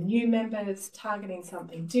either new members, targeting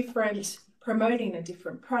something different, promoting a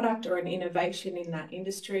different product or an innovation in that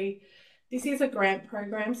industry? This is a grant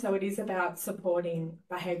program, so it is about supporting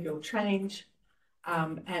behavioural change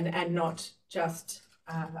and not just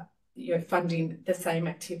funding the same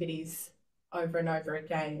activities over and over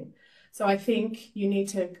again. So I think you need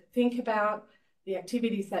to think about the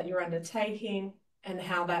activities that you're undertaking and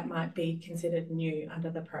how that might be considered new under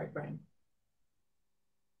the program.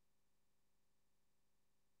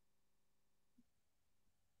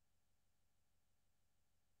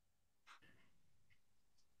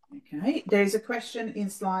 Okay, there is a question in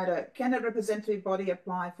Slido. Can a representative body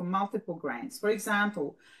apply for multiple grants? For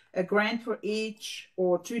example, a grant for each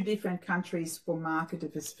or 2 different countries for market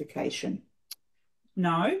diversification?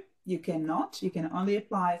 No, you cannot. You can only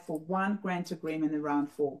apply for 1 grant agreement in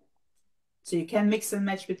round 4. So you can mix and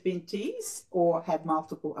match between Ts or have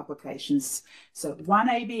multiple applications. So 1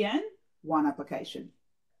 ABN, 1 application.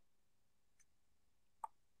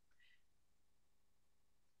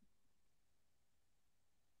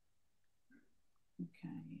 Okay.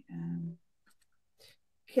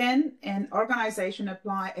 Can an organization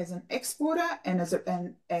apply as an exporter and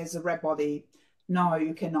as a rep body? No,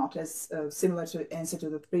 you cannot. As similar to answer to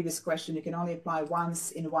the previous question, you can only apply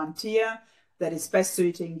once in 1 tier that is best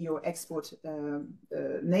suiting your export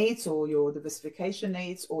needs or your diversification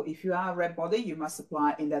needs. Or if you are a rep body, you must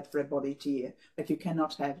apply in that rep body tier, but you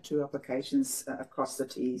cannot have 2 applications across the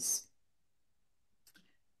tiers.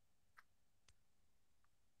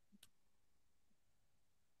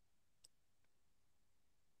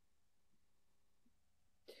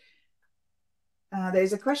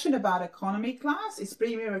 There's a question about economy class. Is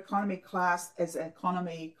premium economy class as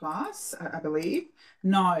economy class, I believe?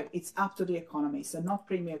 No, it's up to the economy. So not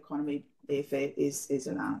premium economy airfare is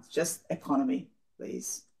allowed. Just economy,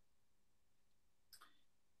 please.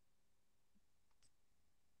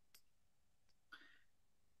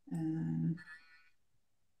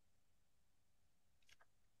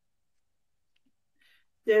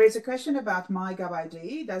 There is a question about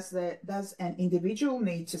MyGovID. Does an individual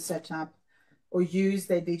need to set up or use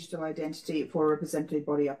their digital identity for a representative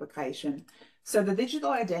body application? So the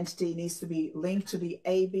digital identity needs to be linked to the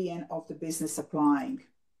ABN of the business applying.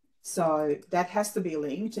 So that has to be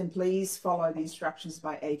linked, and please follow the instructions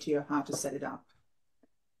by ATO how to set it up.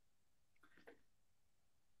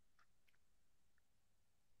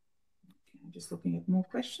 Okay, I'm just looking at more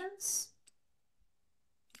questions.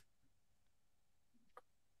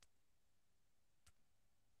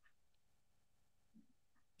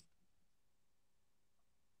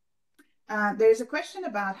 There's a question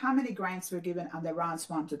about how many grants were given under rounds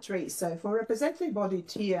 1 to 3. So for representative body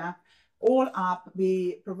tier, all up,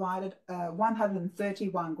 we provided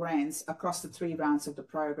 131 grants across the 3 rounds of the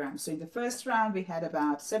program. So in the first round, we had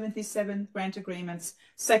about 77 grant agreements,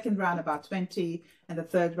 second round about 20, and the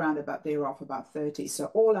third round thereof about 30. So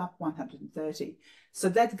all up 130. So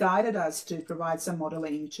that guided us to provide some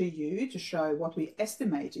modelling to you to show what we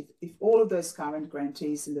estimate if all of those current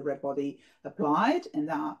grantees in the rep body applied and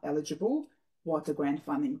are eligible, what the grant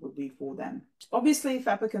funding would be for them. Obviously, if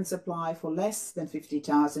applicants apply for less than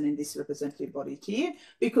 50,000 in this representative body tier,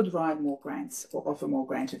 we could write more grants or offer more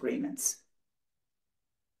grant agreements.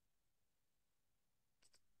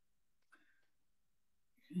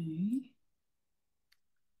 Okay.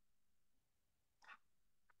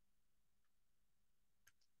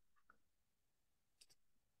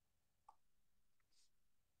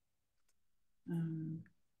 I'm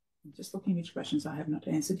just looking which questions I have not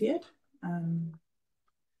answered yet.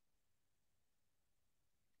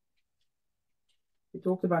 We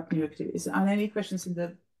talked about new activities. Are there any questions in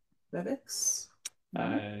the WebEx?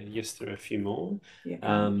 No? Yes, there are a few more.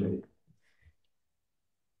 Yeah,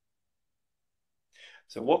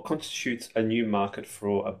 so what constitutes a new market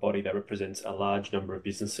for a body that represents a large number of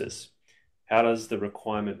businesses? How does the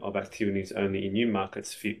requirement of activities only in new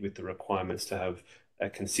markets fit with the requirements to have a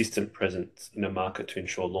consistent presence in a market to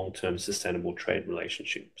ensure long-term sustainable trade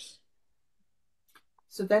relationships?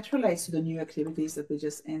 So that relates to the new activities that we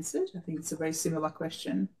just answered. I think it's a very similar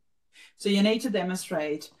question. So you need to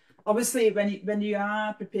demonstrate, obviously, when you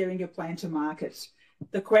are preparing your plan to market,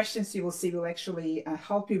 the questions you will see will actually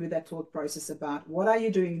help you with that thought process about what are you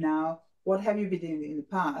doing now, what have you been doing in the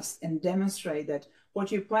past, and demonstrate that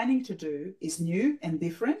what you're planning to do is new and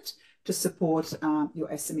different to support your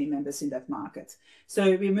SME members in that market.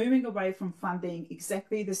 So we're moving away from funding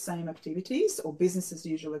exactly the same activities or business as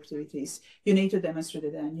usual activities. You need to demonstrate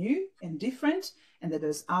that they're new and different and that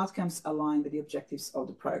those outcomes align with the objectives of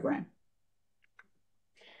the program.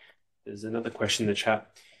 There's another question in the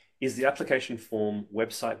chat. Is the application form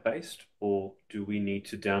website-based, or do we need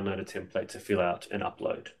to download a template to fill out and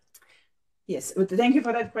upload? Yes, thank you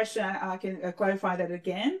for that question. I can clarify that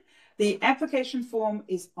again. The application form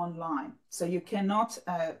is online, so you cannot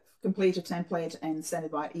complete a template and send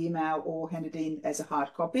it by email or hand it in as a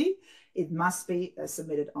hard copy. It must be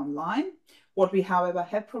submitted online. What we, however,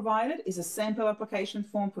 have provided is a sample application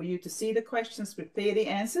form for you to see the questions, prepare the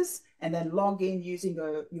answers, and then log in using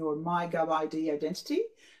your MyGovID identity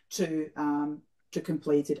to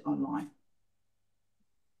complete it online.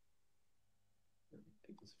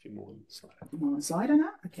 There's a few more on the slide. More on the slide,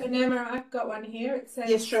 Anna? Okay. So, Nema, I've got one here. It says,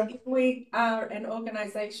 yes, sure. If we are an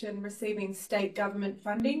organisation receiving state government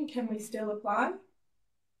funding, can we still apply?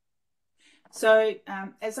 So,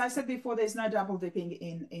 as I said before, there's no double dipping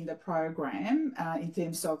in the program in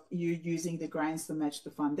terms of you using the grants to match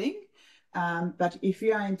the funding. But if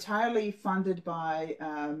you are entirely funded by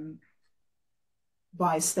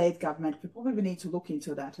state government, we probably need to look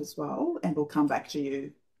into that as well, and we'll come back to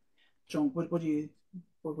you. John, what would you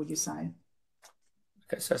say?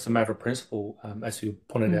 Okay, so as a matter of principle, as you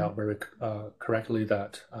pointed out very correctly,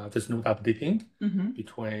 that there's no double dipping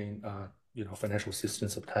between financial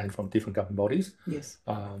assistance obtained from different government bodies. Yes.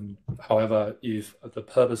 However, if the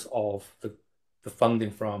purpose of the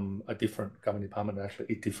funding from a different government department actually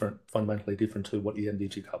is fundamentally different to what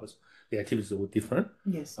EMDG covers, the activities were different.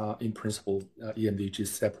 Yes. In principle, EMDG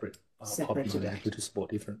is separate to support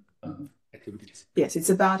different activities. Yes, it's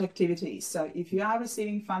about activities. So if you are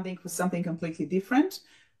receiving funding for something completely different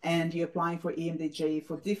and you're applying for EMDG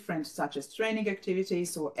for different, such as training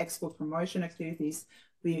activities or export promotion activities,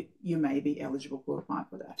 you may be eligible to apply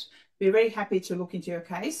for that. We're very happy to look into your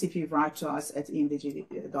case if you write to us at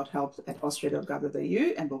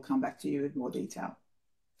emdg.help@austrade.gov.au, and we'll come back to you in more detail.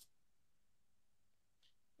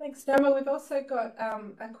 Thanks, Norma. We've also got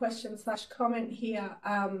a question/comment here.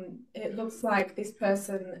 It looks like this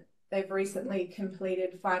person, they've recently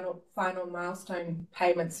completed final milestone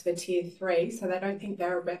payments for Tier 3, so they don't think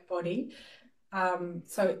they're a rep body.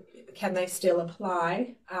 So can they still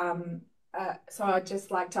apply? So I'd just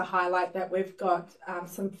like to highlight that we've got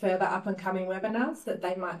some further up-and-coming webinars that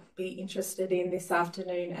they might be interested in this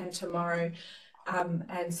afternoon and tomorrow.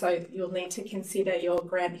 And so you'll need to consider your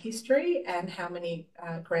grant history and how many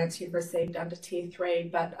grants you've received under Tier 3.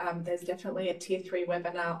 But there's definitely a Tier 3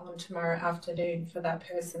 webinar on tomorrow afternoon for that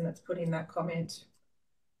person that's put in that comment.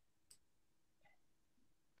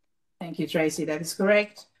 Thank you, Tracy. That is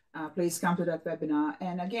correct. Please come to that webinar.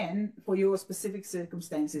 And again, for your specific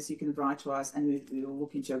circumstances, you can write to us and we will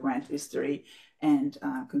look into your grant history and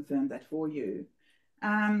confirm that for you.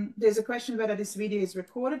 There's a question whether this video is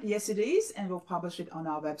recorded. Yes, it is, and we'll publish it on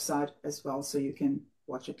our website as well, so you can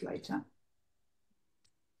watch it later.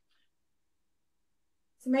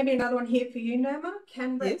 So maybe another one here for you, Norma.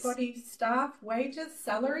 Can rep Yes. body staff wages,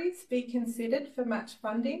 salaries be considered for match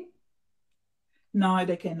funding? No,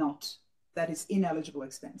 they cannot. That is ineligible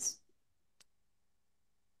expense.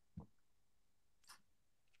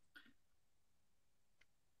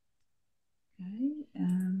 Okay.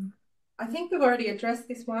 I think we've already addressed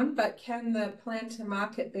this one, but can the plan to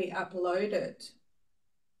market be uploaded?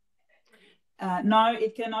 No,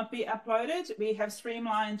 it cannot be uploaded. We have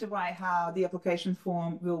streamlined the way how the application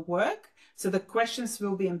form will work. So the questions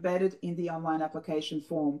will be embedded in the online application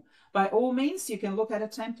form. By all means, you can look at a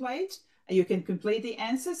template, you can complete the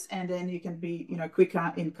answers, and then you can be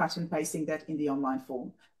quicker in cut and pasting that in the online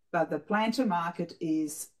form. But the plan to market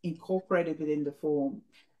is incorporated within the form.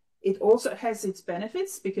 It also has its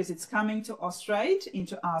benefits because it's coming to Austrade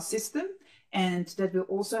into our system, and that will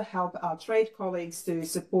also help our trade colleagues to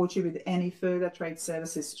support you with any further trade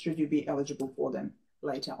services should you be eligible for them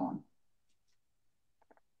later on.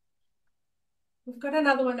 We've got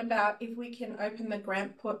another one about if we can open the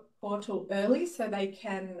grant portal early so they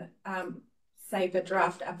can save a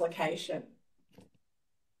draft application.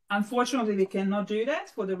 Unfortunately, we cannot do that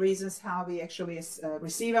for the reasons how we actually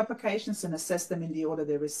receive applications and assess them in the order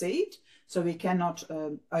they're received. So we cannot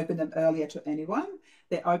open them earlier to anyone.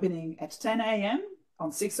 They're opening at 10 a.m.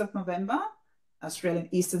 on 6th of November, Australian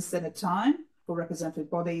Eastern Standard Time for representative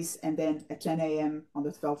bodies, and then at 10 a.m. on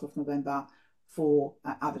the 12th of November for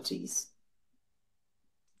other Ts.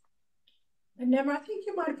 And Norma, I think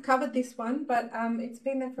you might have covered this one, but it's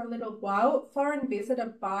been there for a little while. Foreign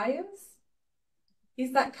visitor buyers.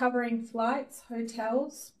 Is that covering flights,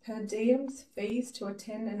 hotels, per diems, fees to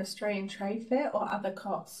attend an Australian trade fair, or other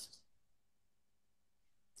costs?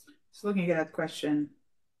 Just looking at that question.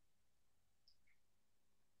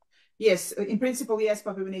 Yes, in principle, yes,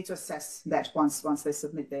 but we will need to assess that once they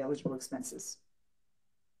submit their eligible expenses.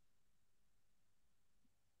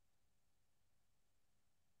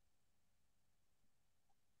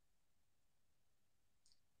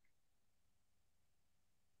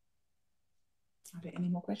 Are there any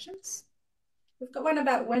more questions? We've got one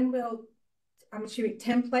about when will, I'm assuming,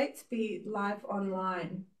 templates be live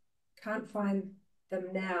online. Can't find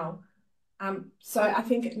them now. So I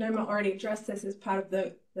think Norma already addressed this as part of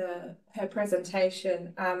her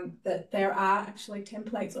presentation, that there are actually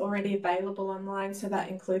templates already available online. So that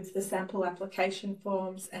includes the sample application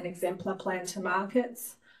forms and exemplar plan to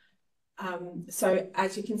markets. So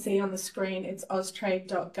as you can see on the screen, it's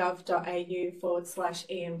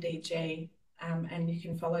austrade.gov.au/EMDG. And you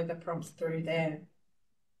can follow the prompts through there.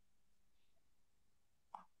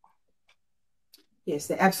 Yes,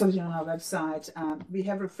 they're absolutely on our website. We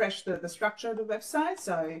have refreshed the structure of the website,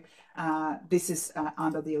 so this is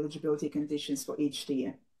under the eligibility conditions for each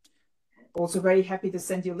tier. Also very happy to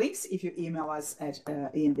send you links if you email us at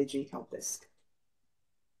EMDG Help Desk.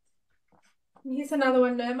 Here's another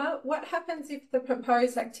one, Norma. What happens if the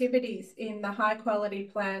proposed activities in the high quality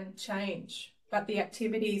plan change, but the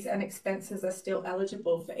activities and expenses are still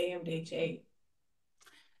eligible for EMDG?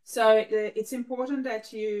 So it's important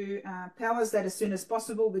that you tell us that as soon as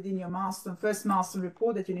possible within your first milestone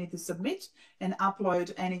report that you need to submit and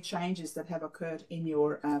upload any changes that have occurred in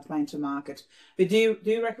your plan to market. We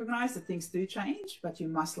do recognise that things do change, but you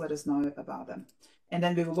must let us know about them. And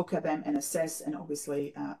then we will look at them and assess and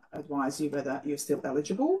obviously advise you whether you're still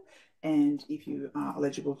eligible and if you are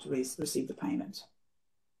eligible to receive the payment.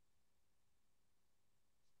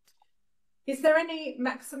 Is there any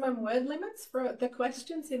maximum word limits for the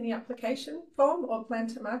questions in the application form or plan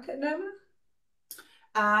to market, Norma?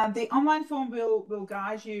 The online form will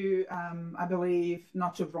guide you, I believe,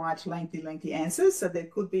 not to write lengthy answers. So there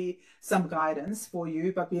could be some guidance for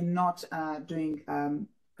you, but we're not doing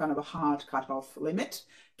kind of a hard cut-off limit,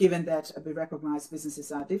 given that we recognize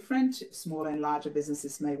businesses are different. Smaller and larger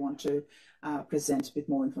businesses may want to present a bit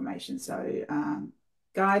more information. So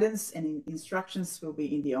guidance and instructions will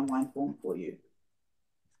be in the online form for you.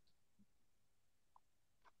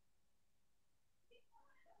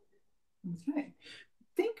 Okay.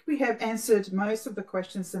 I think we have answered most of the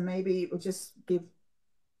questions, so maybe we'll just give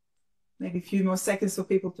maybe a few more seconds for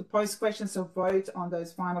people to post questions or vote on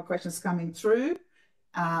those final questions coming through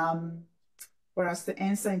for us to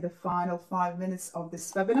answer in the final 5 minutes of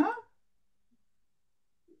this webinar.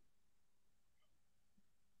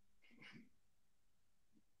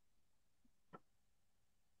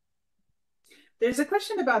 There's a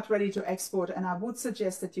question about ready to export, and I would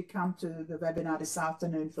suggest that you come to the webinar this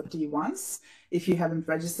afternoon for T1s if you haven't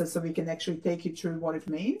registered, so we can actually take you through what it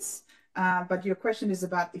means. But your question is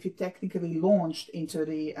about if you technically launched into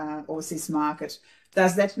the overseas market.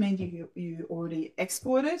 Does that mean you already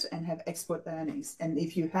exported and have export earnings? And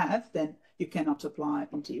if you have, then you cannot apply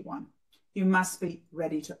in T1. You must be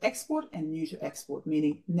ready to export and new to export,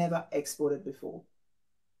 meaning never exported before.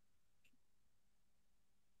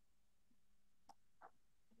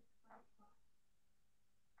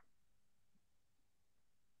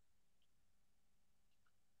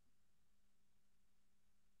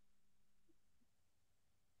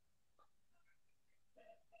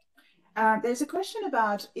 There's a question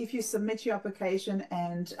about if you submit your application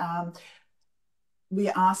and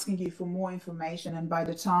we're asking you for more information, and by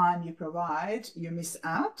the time you provide, you miss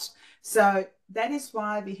out. So that is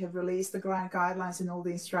why we have released the grant guidelines and all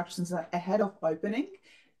the instructions ahead of opening.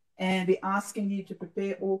 And we're asking you to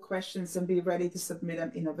prepare all questions and be ready to submit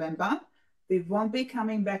them in November. We won't be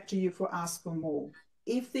coming back to you for ask for more.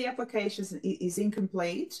 If the application is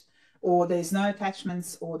incomplete, or there's no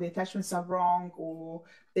attachments, or the attachments are wrong, or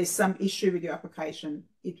there's some issue with your application,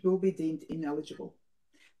 it will be deemed ineligible.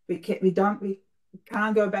 We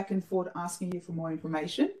can't go back and forth asking you for more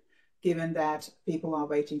information, given that people are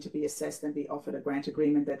waiting to be assessed and be offered a grant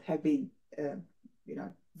agreement that have been,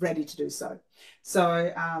 ready to do so.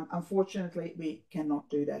 So unfortunately, we cannot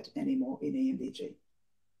do that anymore in EMDG.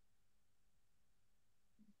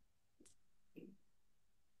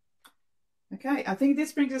 Okay, I think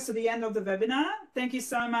this brings us to the end of the webinar. Thank you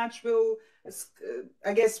so much. We'll,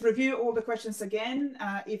 I guess, review all the questions again.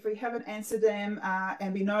 If we haven't answered them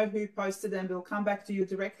and we know who posted them, we'll come back to you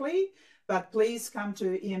directly. But please come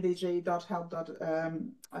to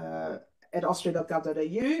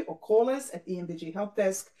emdg.help@austrade.gov.au or call us at EMDG Help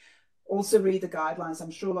Desk. Also read the guidelines.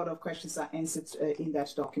 I'm sure a lot of questions are answered in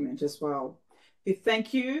that document as well. We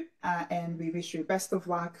thank you and we wish you best of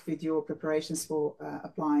luck with your preparations for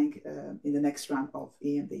applying in the next round of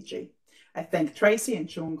EMDG. I thank Tracy and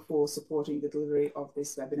Chung for supporting the delivery of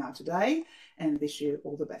this webinar today and wish you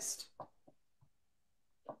all the best.